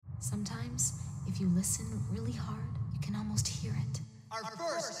Sometimes, if you listen really hard, you can almost hear it. Our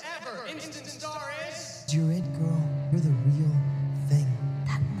first ever instant star is... You're it, girl. You're the real thing.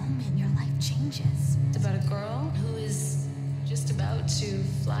 That moment your life changes. It's about a girl who is just about to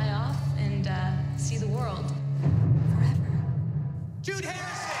fly off and see the world. Forever. Jude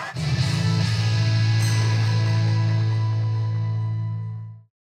Harrison!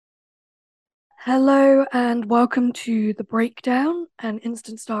 Hello and welcome to The Breakdown, an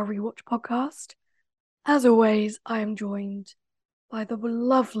Instant Star Rewatch podcast. As always, I am joined by the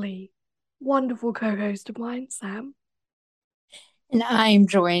lovely, wonderful co-host of mine, Sam. And I'm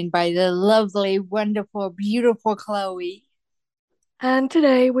joined by the lovely, wonderful, beautiful Chloe. And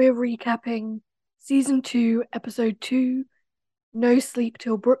today we're recapping Season 2, Episode 2, No Sleep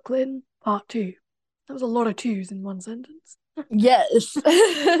Till Brooklyn, Part 2. That was a lot of twos in one sentence. Yes.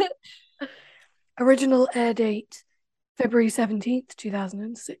 Original air date, February 17th,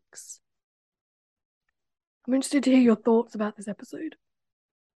 2006. I'm interested to hear your thoughts about this episode.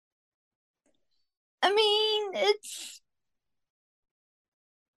 I mean, it's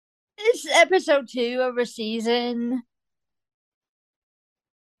episode 2 of a season.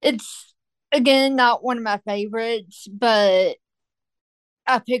 It's, again, not one of my favorites, but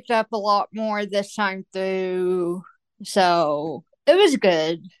I picked up a lot more this time through, so it was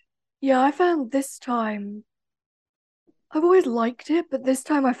good. Yeah, I found this time, I've always liked it, but this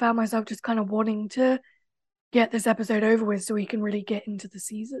time I found myself just kind of wanting to get this episode over with so we can really get into the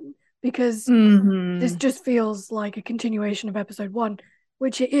season, because this just feels like a continuation of episode 1,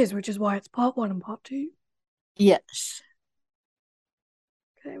 which it is, which is why it's part 1 and part 2. Yes.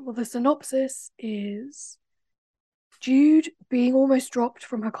 Okay, well, the synopsis is Jude, being almost dropped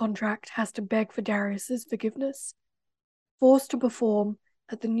from her contract, has to beg for Darius's forgiveness. Forced to perform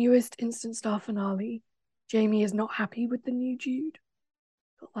at the newest Instant Star finale, Jamie is not happy with the new Jude.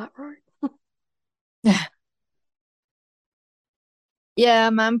 Got that right? Yeah,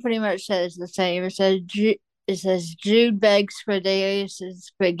 mine pretty much says the same. It says Jude begs for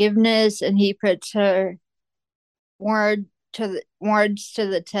Darius's forgiveness, and he puts her words to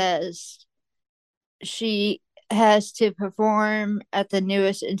the test. She has to perform at the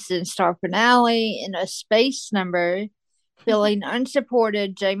newest Instant Star finale in a space number. Feeling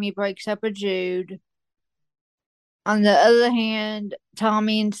unsupported, Jamie breaks up with Jude. On the other hand,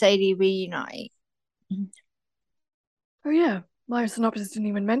 Tommy and Sadie reunite. Oh yeah, my synopsis didn't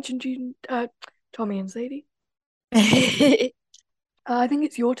even mention Jude, Tommy and Sadie. I think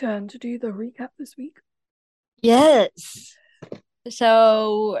it's your turn to do the recap this week. Yes.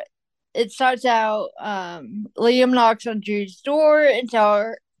 So it starts out, Liam knocks on Jude's door and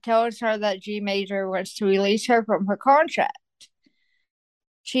tells her that G Major wants to release her from her contract.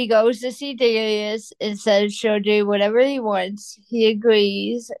 She goes to see Darius and says she'll do whatever he wants. He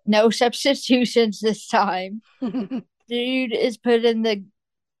agrees. No substitutions this time. Jude is put in the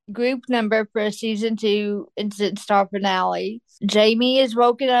group number for a season 2 Instant Star finale. Jamie is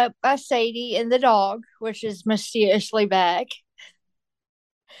woken up by Sadie and the dog, which is mysteriously back.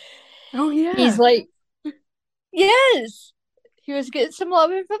 Oh yeah. He's like, yes, he was getting some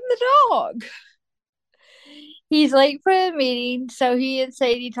loving from the dog. He's late for a meeting, so he and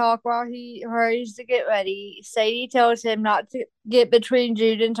Sadie talk while he hurries to get ready. Sadie tells him not to get between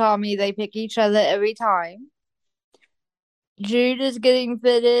Jude and Tommy. They pick each other every time. Jude is getting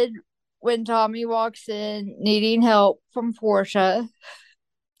fitted when Tommy walks in, needing help from Portia.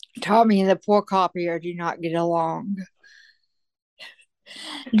 Tommy and the poor copier do not get along.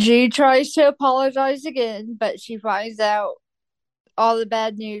 Jude tries to apologize again, but she finds out all the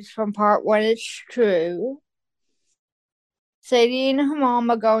bad news from part 1 is true. Sadie and her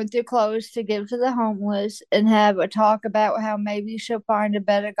mom are going through clothes to give to the homeless and have a talk about how maybe she'll find a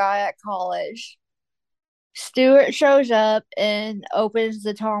better guy at college. Stuart shows up and opens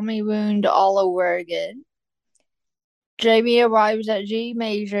the Tommy wound all over again. Jamie arrives at G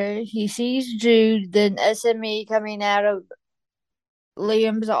Major. He sees Jude, then SME coming out of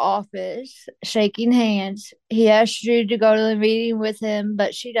Liam's office, shaking hands. He asks Jude to go to the meeting with him,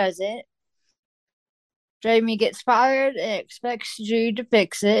 but she doesn't. Jamie gets fired and expects Jude to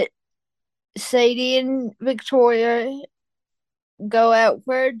fix it. Sadie and Victoria go out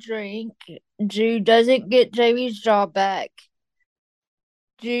for a drink. Jude doesn't get Jamie's job back.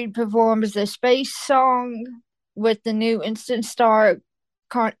 Jude performs the space song with the new Instant Star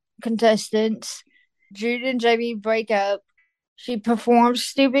contestants. Jude and Jamie break up. She performs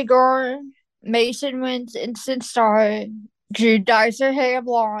Stupid Girl. Mason wins Instant Star. Jude dyes her hair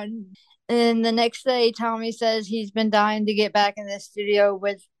blonde. And the next day, Tommy says he's been dying to get back in the studio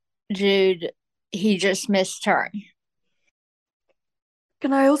with Jude. He just missed her.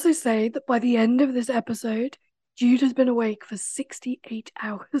 Can I also say that by the end of this episode, Jude has been awake for 68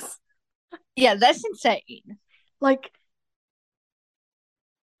 hours? Yeah, that's insane. Like,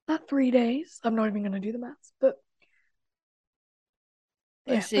 that 3 days? I'm not even going to do the maths, but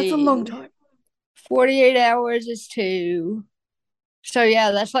yeah, Let's that's a long see. time. 48 hours is 2. So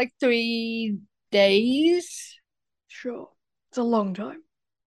yeah, that's like 3 days. Sure. It's a long time.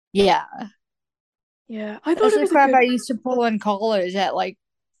 Yeah. Yeah, I thought That's it the was a crap good. I used to pull in college at like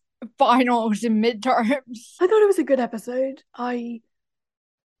finals and midterms. I thought it was a good episode. I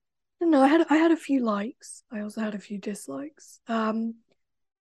don't know. I had a few likes. I also had a few dislikes.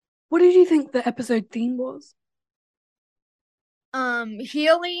 What did you think the episode theme was?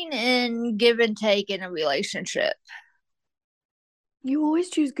 Healing and give and take in a relationship. You always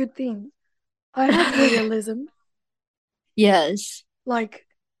choose good themes. I have realism, Yes. like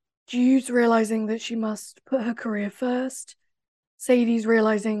Jude's realizing that she must put her career first. Sadie's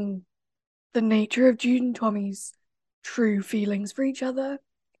realizing the nature of Jude and Tommy's true feelings for each other.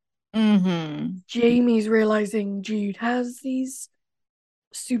 Mm-hmm. Jamie's realizing Jude has these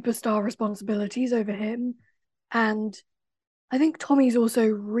superstar responsibilities over him. And I think Tommy's also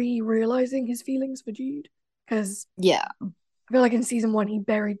realizing his feelings for Jude because Yeah. I feel like in season 1 he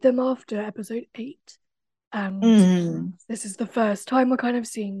buried them after episode 8. And Mm-hmm. this is the first time we're kind of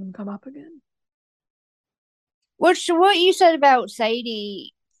seeing them come up again. What you said about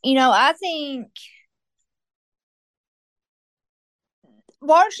Sadie, I think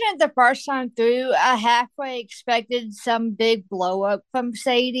watching it the first time through, I halfway expected some big blow up from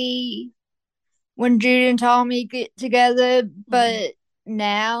Sadie when Jude and Tommy get together, but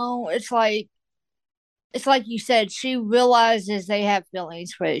now it's like you said, she realizes they have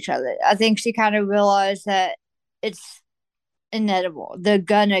feelings for each other. I think she kind of realized that it's inevitable. They're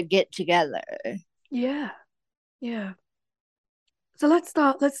gonna get together. Yeah. Yeah. So let's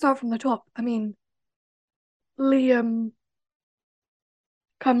start from the top. I mean, Liam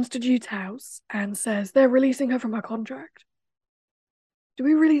comes to Jude's house and says they're releasing her from her contract. Do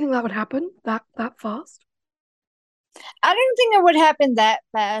we really think that would happen that fast? I don't think it would happen that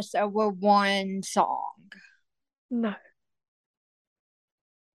fast over one song. No.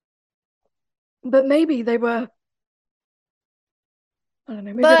 But maybe they were, I don't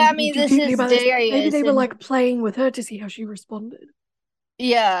know, maybe But I'm I thinking mean, too this deeply is about this. Maybe Darius, they were and like playing with her to see how she responded.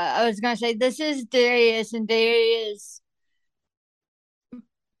 yeah, I was gonna say this is Darius, and Darius,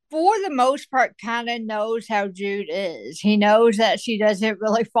 for the most part, kind of knows how Jude is. He knows that she doesn't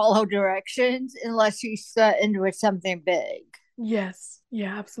really follow directions unless she's threatened with something big. Yes.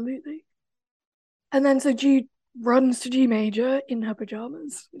 Yeah, absolutely. And then so Jude runs to G Major in her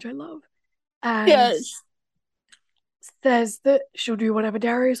pajamas, which I love, and Yes. says that she'll do whatever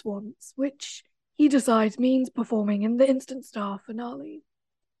Darius wants, which he decides means performing in the Instant Star finale.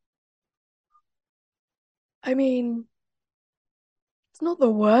 I mean, it's not the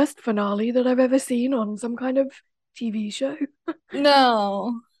worst finale that I've ever seen on some kind of TV show,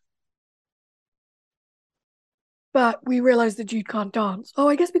 No. but we realize that Jude can't dance. Oh,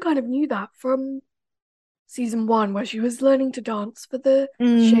 I guess we kind of knew that from season 1, where she was learning to dance for the Shay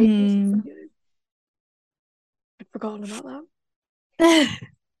Mm-hmm. video. I'd forgotten about that. I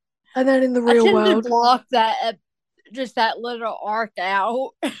And then in the real tend to world, block that, just that little arc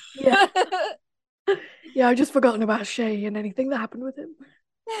out. yeah, yeah, I've just forgotten about Shay and anything that happened with him.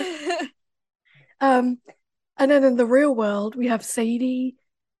 Um, and then in the real world, we have Sadie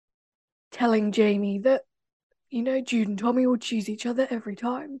telling Jamie that, Jude and Tommy will choose each other every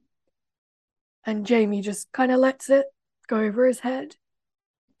time. And Jamie just kind of lets it go over his head.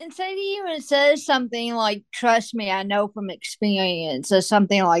 And Sadie even says something like, "Trust me, I know from experience," or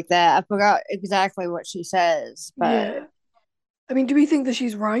something like that. I forgot exactly what she says, but Yeah. I mean, do we think that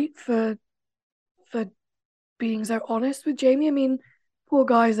she's right for being so honest with Jamie? I mean, poor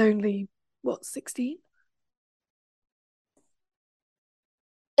guy's only, what, 16?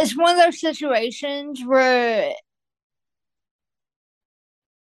 it's one of those situations where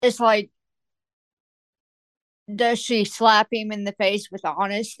it's like, does she slap him in the face with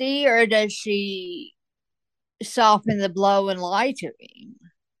honesty, or does she soften the blow and lie to him?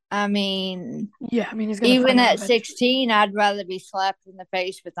 I mean, Yeah, I mean, he's going to even find out at eventually. 16, I'd rather be slapped in the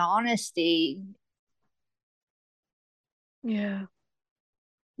face with honesty. Yeah.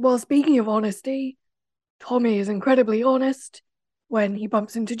 Well, speaking of honesty, Tommy is incredibly honest when he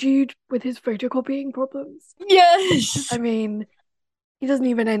bumps into Jude with his photocopying problems. Yes. I mean, he doesn't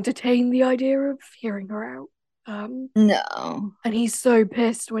even entertain the idea of hearing her out. No. And he's so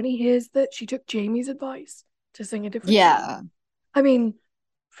pissed when he hears that she took Jamie's advice to sing a different song. Yeah. I mean,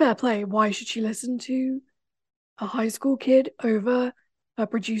 fair play. Why should she listen to a high school kid over a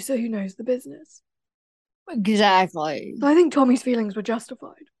producer who knows the business. Exactly. So I think Tommy's feelings were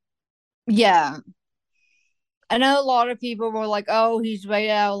justified. Yeah. I know a lot of people were like, oh, he's way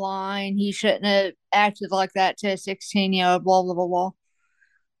out of line. He shouldn't have acted like that to a 16-year-old, blah, blah, blah, blah.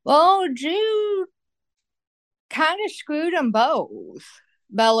 Well, Jude kind of screwed them both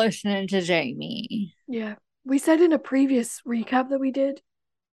by listening to Jamie. Yeah. We said in a previous recap that we did,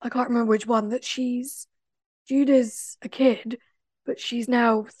 I can't remember which one, that Jude is a kid, but she's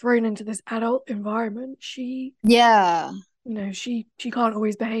now thrown into this adult environment. Yeah. She can't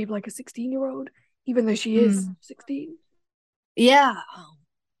always behave like a 16-year-old, even though she is 16. Yeah.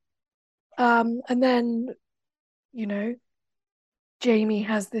 And then, Jamie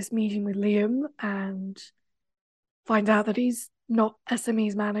has this meeting with Liam and finds out that he's not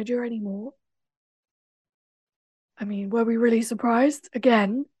SME's manager anymore. I mean, were we really surprised?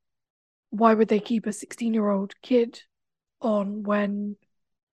 Again, why would they keep a 16-year-old kid on when,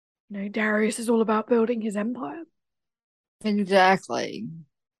 Darius is all about building his empire? Exactly.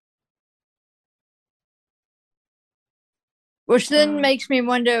 Which then makes me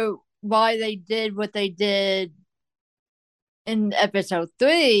wonder why they did what they did in episode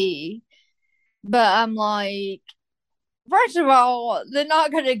 3. But I'm like, first of all, they're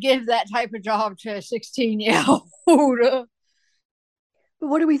not going to give that type of job to a 16-year-old. But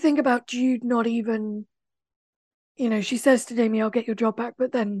what do we think about Jude not even, she says to Jamie, I'll get your job back,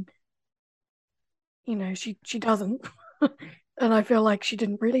 but then, she doesn't. And I feel like she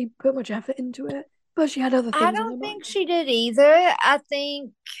didn't really put much effort into it. But she had other things. I don't think she did either. I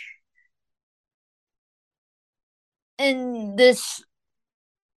think in this,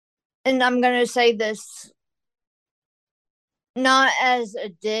 and I'm going to say this not as a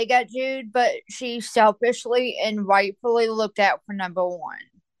dig at Jude, but she selfishly and rightfully looked out for number one.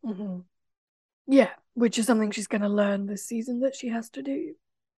 Mm-hmm. Yeah, which is something she's going to learn this season that she has to do.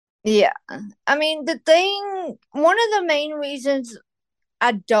 Yeah. I mean, one of the main reasons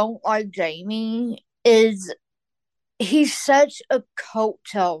I don't like Jamie is he's such a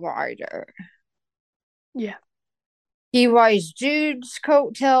coattail rider. Yeah. He rides Jude's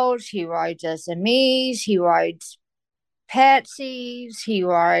coattails, he rides SME's, he rides Patsy's, he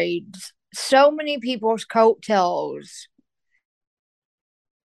rides so many people's coattails.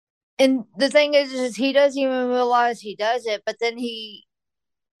 And the thing is he doesn't even realize he does it, but then he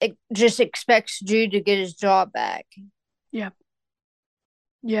just expects Jude to get his job back. Yeah.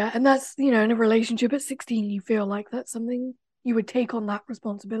 Yeah, and that's, in a relationship at 16, you feel like that's something you would take on that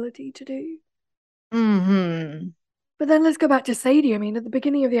responsibility to do. Mm-hmm. But then let's go back to Sadie. I mean, at the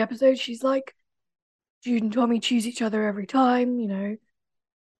beginning of the episode, she's like, Jude and Tommy choose each other every time,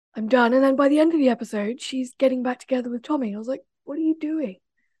 I'm done. And then by the end of the episode, she's getting back together with Tommy. I was like, what are you doing?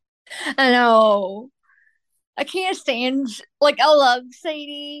 I know. I can't stand, I love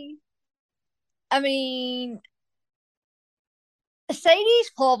Sadie. I mean,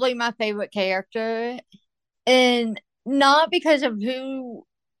 Sadie's probably my favorite character, and not because of who.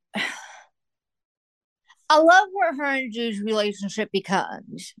 I love where her and Jude's relationship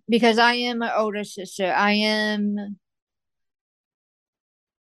becomes, because I am an older sister. I am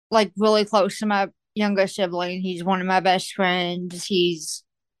really close to my younger sibling. He's one of my best friends.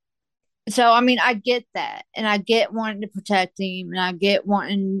 So I mean, I get that, and I get wanting to protect him, and I get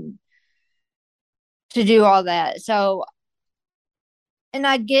wanting to do all that. So, and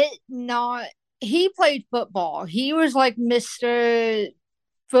I get not. He played football. He was like Mr.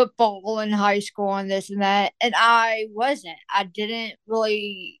 Football in high school and this and that, and I wasn't. I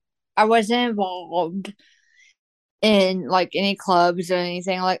wasn't involved in any clubs or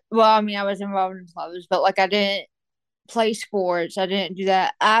anything. I mean, I was involved in clubs, but I didn't play sports. I didn't do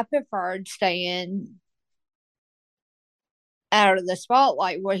that. I preferred staying out of the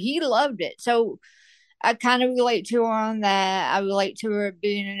spotlight, where he loved it. So I kind of relate to her on that. I relate to her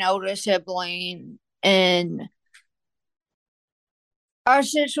being an older sibling, and our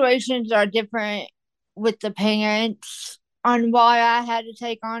situations are different with the parents on why I had to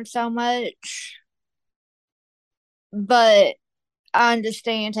take on so much. But I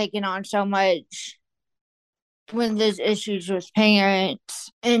understand taking on so much when there's issues with parents.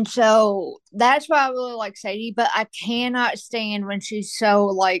 And so that's why I really like Sadie, but I cannot stand when she's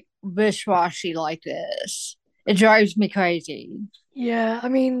so wish-washy like this. It drives me crazy. Yeah, I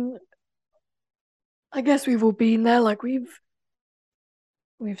mean, I guess we've all been there.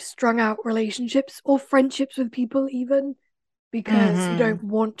 We've strung out relationships or friendships with people even because you don't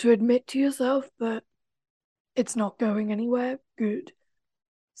want to admit to yourself that it's not going anywhere good.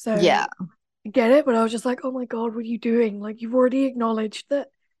 So yeah, I get it, but I was just like, oh my God, what are you doing? You've already acknowledged that,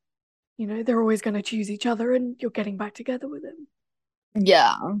 they're always going to choose each other and you're getting back together with him.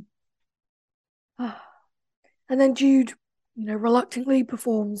 Yeah. And then Jude, reluctantly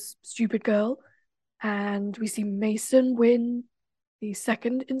performs Stupid Girl, and we see Mason win the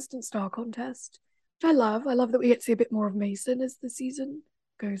second Instant Star contest, which I love. I love that we get to see a bit more of Mason as the season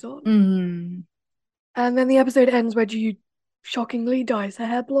goes on. Mm. And then the episode ends where Jude shockingly dyes her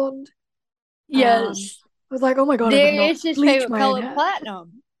hair blonde. Yes. I was like, oh my god, I would not Darius' bleach favorite my own color, hair.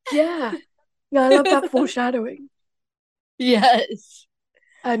 platinum. Yeah. Yeah, I love that foreshadowing. Yes.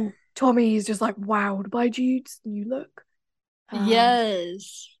 And Tommy is just like wowed by Jude's new look.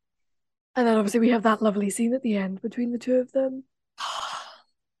 Yes. And then obviously we have that lovely scene at the end between the two of them.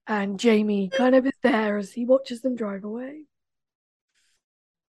 And Jamie kind of is there as he watches them drive away.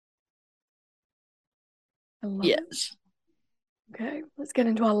 I love it. Yes. Okay, let's get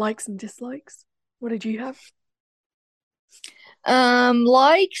into our likes and dislikes. What did you have?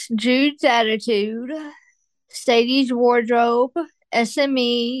 Likes Jude's attitude, Sadie's wardrobe,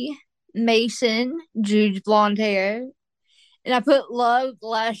 SME, Mason, Jude's blonde hair, and I put love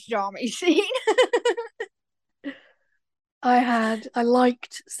last Johnny scene. I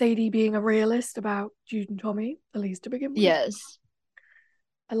liked Sadie being a realist about Jude and Tommy, at least to begin with. Yes.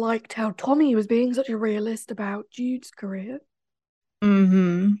 I liked how Tommy was being such a realist about Jude's career.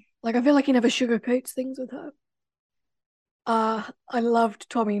 Mm-hmm. Like, I feel like he never sugarcoats things with her. I loved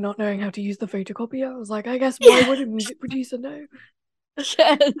Tommy not knowing how to use the photocopier. I was like, I guess why would a music producer know?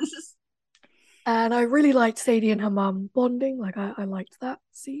 Yes. And I really liked Sadie and her mum bonding. Like, I liked that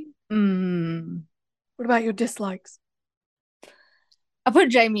scene. Mm. What about your dislikes? I put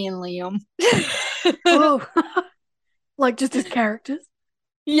Jamie and Liam. Oh, like just as characters?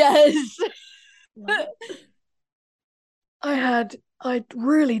 Yes. I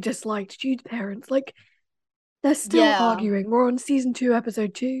really disliked Jude's parents. Like, they're still arguing. We're on season 2,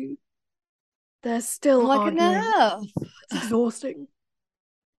 episode 2. They're still arguing. Enough. It's exhausting.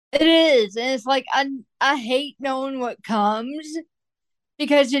 It is, and it's like I hate knowing what comes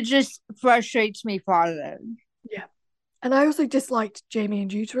because it just frustrates me farther. Yeah, and I also disliked Jamie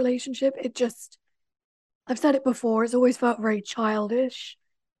and Jude's relationship. I've said it before. It's always felt very childish,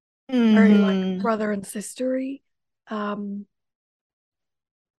 very like brother and sistery.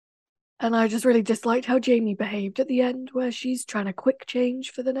 And I just really disliked how Jamie behaved at the end, where she's trying to quick change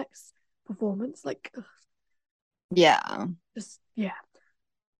for the next performance. Like, ugh. Yeah. Yeah.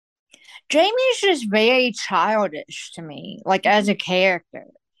 Jamie's just very childish to me, like as a character.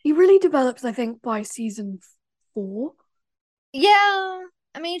 He really develops, I think, by season 4. Yeah.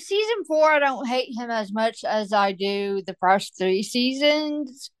 I mean, season 4, I don't hate him as much as I do the first 3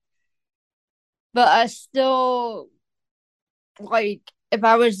 seasons. But I still, like, if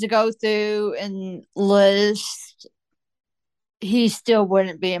I was to go through and list, he still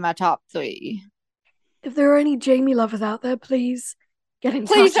wouldn't be in my top 3. If there are any Jamie lovers out there, please get in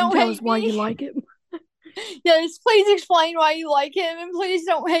touch and tell us why you like him. Yes, please explain why you like him, and please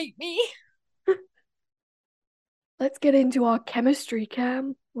don't hate me. Let's get into our chemistry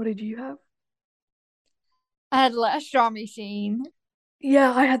cam. What did you have? I had last drama scene.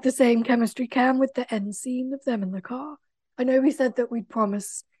 Yeah, I had the same chemistry cam with the end scene of them in the car. I know we said that we'd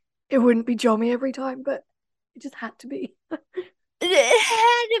promise it wouldn't be Jommy every time, but it just had to be. It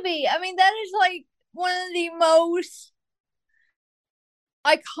had to be. I mean, that is like one of the most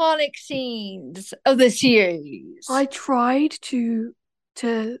iconic scenes of the series. I tried to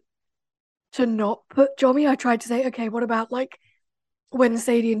not put Jommy. I tried to say, okay, what about like when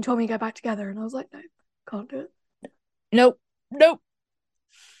Sadie and Tommy get back together? And I was like, no, can't do it. Nope.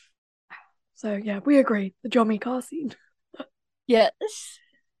 So yeah, we agree. The Jommy car scene. Yes.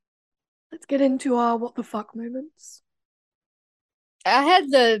 Let's get into our what the fuck moments. I had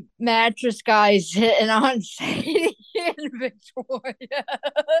the mattress guys hitting on Sadie and Victoria.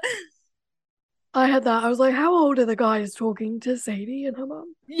 I had that. I was like, how old are the guys talking to Sadie and her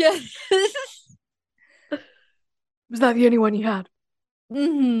mum? Yes. Was that the only one you had?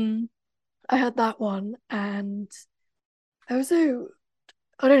 Mm-hmm. I had that one, and I also,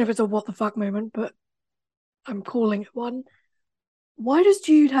 I don't know if it's a what the fuck moment, but I'm calling it one. Why does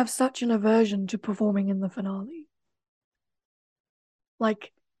Jude have such an aversion to performing in the finale?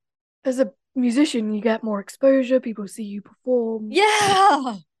 Like, as a musician, you get more exposure, people see you perform.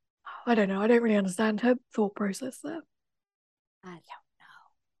 Yeah. I don't know. I don't really understand her thought process there. I don't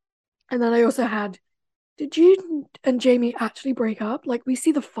know. And then I also had, did Jude and Jamie actually break up? Like, we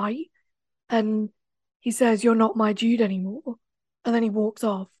see the fight, and he says, "You're not my Jude anymore," and then he walks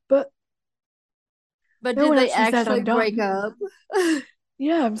off. But did they actually break up?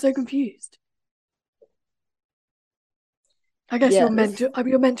 Yeah, I'm so confused. I guess you're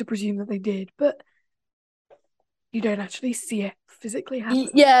meant to presume that they did, but you don't actually see it physically happen.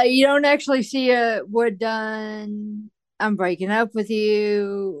 Yeah, you don't actually see a "we're done, I'm breaking up with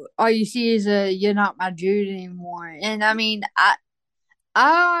you." All you see is a "you're not my Jude anymore." And I mean,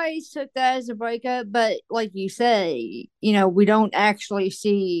 I took that as a breakup, but like you say, we don't actually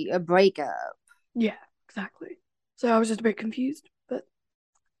see a breakup. Yeah, exactly. So I was just a bit confused, but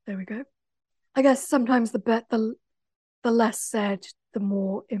there we go. I guess sometimes the less said, the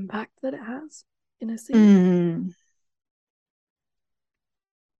more impact that it has in a scene. Mm.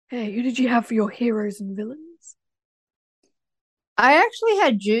 Hey, who did you have for your heroes and villains? I actually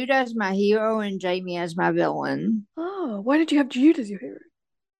had Jude as my hero and Jamie as my villain. Oh, why did you have Jude as your hero?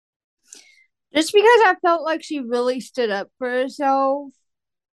 Just because I felt like she really stood up for herself,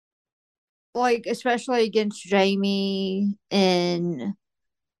 like especially against Jamie and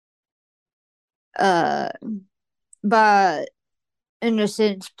uh but in a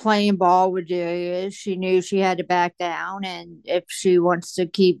sense playing ball with Darius, she knew she had to back down, and if she wants to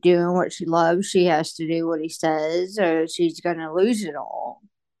keep doing what she loves, she has to do what he says or she's gonna lose it all.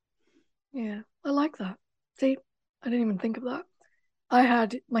 Yeah, I like that. See, I didn't even think of that. I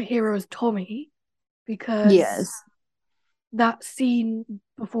had my hero as Tommy because Yes. that scene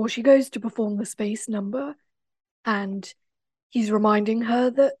before she goes to perform the space number and he's reminding her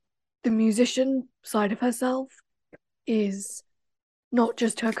that the musician side of herself is not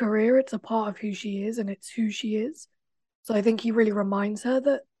just her career, it's a part of who she is and it's who she is. So I think he really reminds her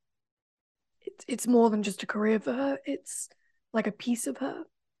that it's more than just a career for her, it's like a piece of her.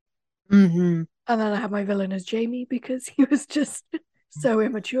 Mm-hmm. And then I had my villain as Jamie because he was just so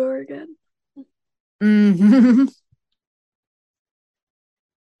immature again. Mm-hmm.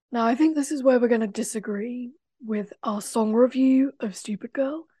 Now, I think this is where we're going to disagree with our song review of Stupid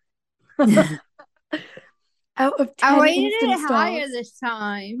Girl. Out of I 10 rated instant it higher stars. this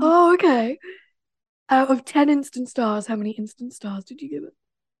time. Oh, okay. Out of 10 instant stars, how many instant stars did you give it?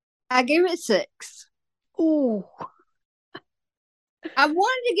 I gave it 6. Oh, I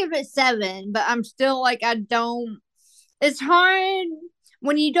wanted to give it 7, but I'm still like, I don't. It's hard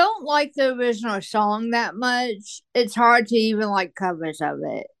when you don't like the original song that much. It's hard to even like covers of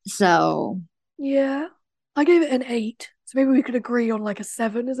it. So yeah. I gave it an 8. So maybe we could agree on like a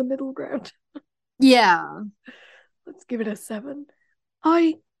 7 as a middle ground. yeah. Let's give it a 7.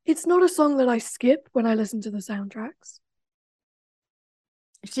 It's not a song that I skip when I listen to the soundtracks.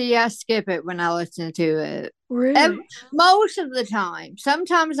 See, I skip it when I listen to it. Really? Most of the time.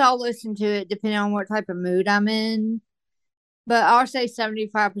 Sometimes I'll listen to it depending on what type of mood I'm in. But I'll say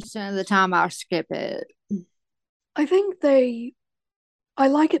 75% of the time I'll skip it. I think I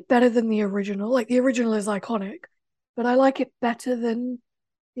like it better than the original. Like the original is iconic, but I like it better than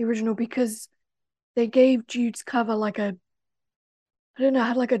the original because they gave Jude's cover like I don't know,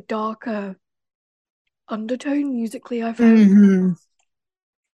 had like a darker undertone musically, I found. Mm-hmm.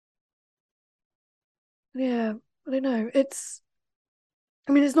 Yeah, I don't know.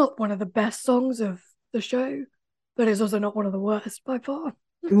 I mean, it's not one of the best songs of the show, but it's also not one of the worst by far.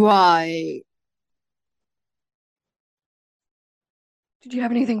 Right. Did you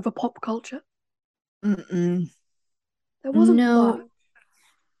have anything for pop culture? Mm-mm. There wasn't much. No.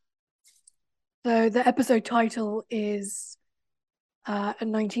 So the episode title is a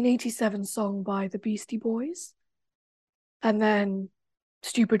 1987 song by the Beastie Boys. And then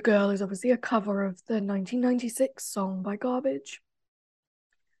Stupid Girl is obviously a cover of the 1996 song by Garbage.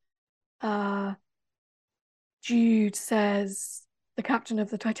 Jude says the captain of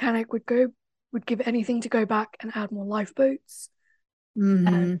the Titanic would give anything to go back and add more lifeboats. Mm-hmm.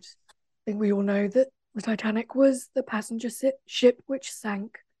 And I think we all know that the Titanic was the passenger ship which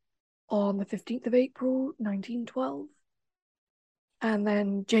sank on the 15th of April, 1912. And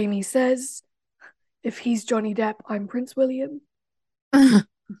then Jamie says, if he's Johnny Depp, I'm Prince William.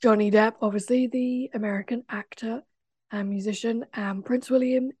 Johnny Depp, obviously the American actor and musician, and Prince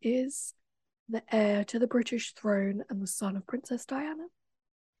William is the heir to the British throne and the son of Princess Diana.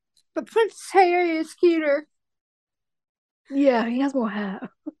 But Prince Harry is cuter. Yeah, he has more hair.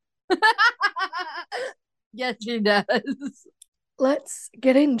 Yes, he does. Let's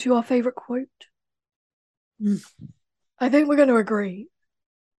get into our favorite quote. I think we're going to agree.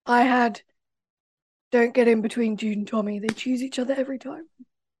 I had, don't get in between Jude and Tommy. They choose each other every time.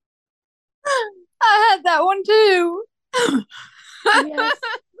 I had that one too. Yes.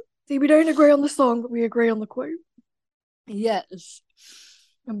 See, we don't agree on the song, but we agree on the quote. Yes.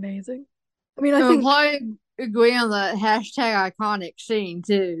 Amazing. I mean, I think. Probably agree on the hashtag iconic scene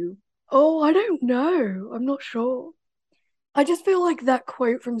too. Oh, I don't know. I'm not sure. I just feel like that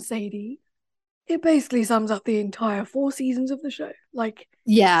quote from Sadie, it basically sums up the entire 4 seasons of the show.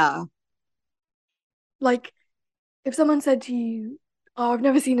 Yeah. Like if someone said to you, "Oh, I've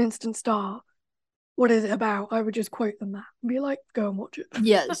never seen Instant Star. What is it about?" I would just quote them that and be like, "Go and watch it."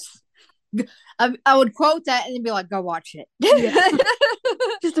 Yes. I would quote that and then be like, go watch it. Yeah.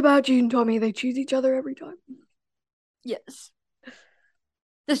 Just about Jude and Tommy. They choose each other every time. Yes.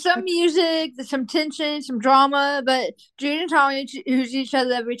 There's some music, there's some tension, some drama, but Jude and Tommy choose each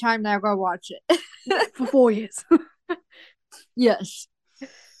other every time. Now go watch it. For 4 years. Yes.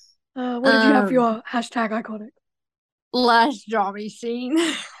 What did you have for your hashtag iconic? Last drama scene.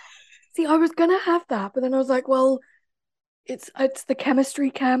 See, I was gonna have that, but then I was like, well, it's the chemistry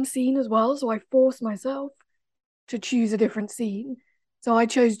cam scene as well, so I forced myself to choose a different scene. So I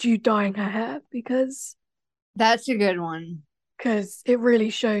chose Jude dyeing her hair because That's a good one. it really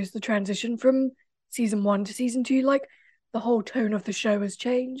shows the transition from season 1 to season 2. Like, the whole tone of the show has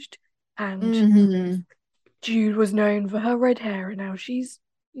changed, and Jude was known for her red hair, and now she's,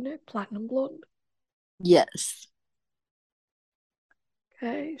 platinum blonde. Yes.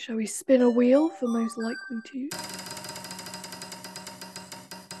 Okay, shall we spin a wheel for most likely to?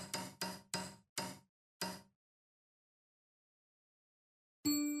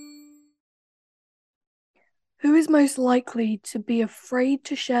 Who is most likely to be afraid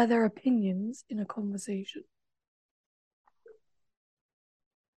to share their opinions in a conversation?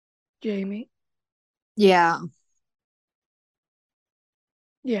 Jamie? Yeah.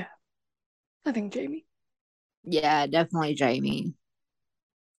 Yeah, I think Jamie. Yeah, definitely Jamie.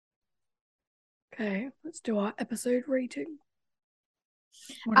 Okay, let's do our episode rating.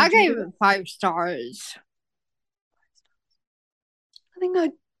 I gave it 5 stars. I think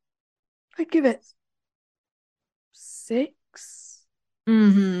I'd give it 6.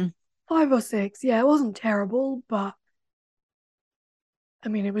 5 or 6. Yeah, it wasn't terrible, but I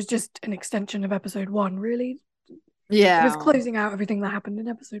mean, it was just an extension of episode 1, really. Yeah. It was closing out everything that happened in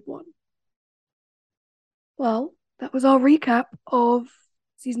episode 1. Well, that was our recap of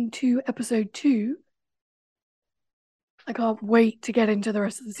season 2, episode 2. I can't wait to get into the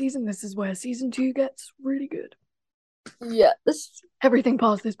rest of the season. This is where season 2 gets really good. Yes. Everything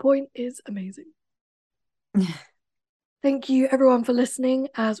past this point is amazing. Thank you, everyone, for listening,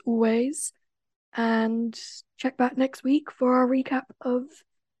 as always. And check back next week for our recap of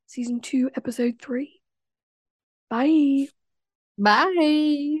season 2, episode 3. Bye.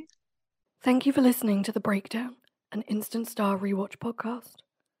 Bye. Thank you for listening to The Breakdown, an Instant Star rewatch podcast.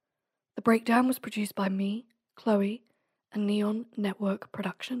 The Breakdown was produced by me, Chloe, and Neon Network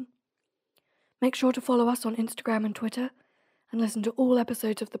Production. Make sure to follow us on Instagram and Twitter, and listen to all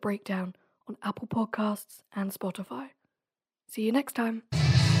episodes of The Breakdown on Apple Podcasts and Spotify. See you next time.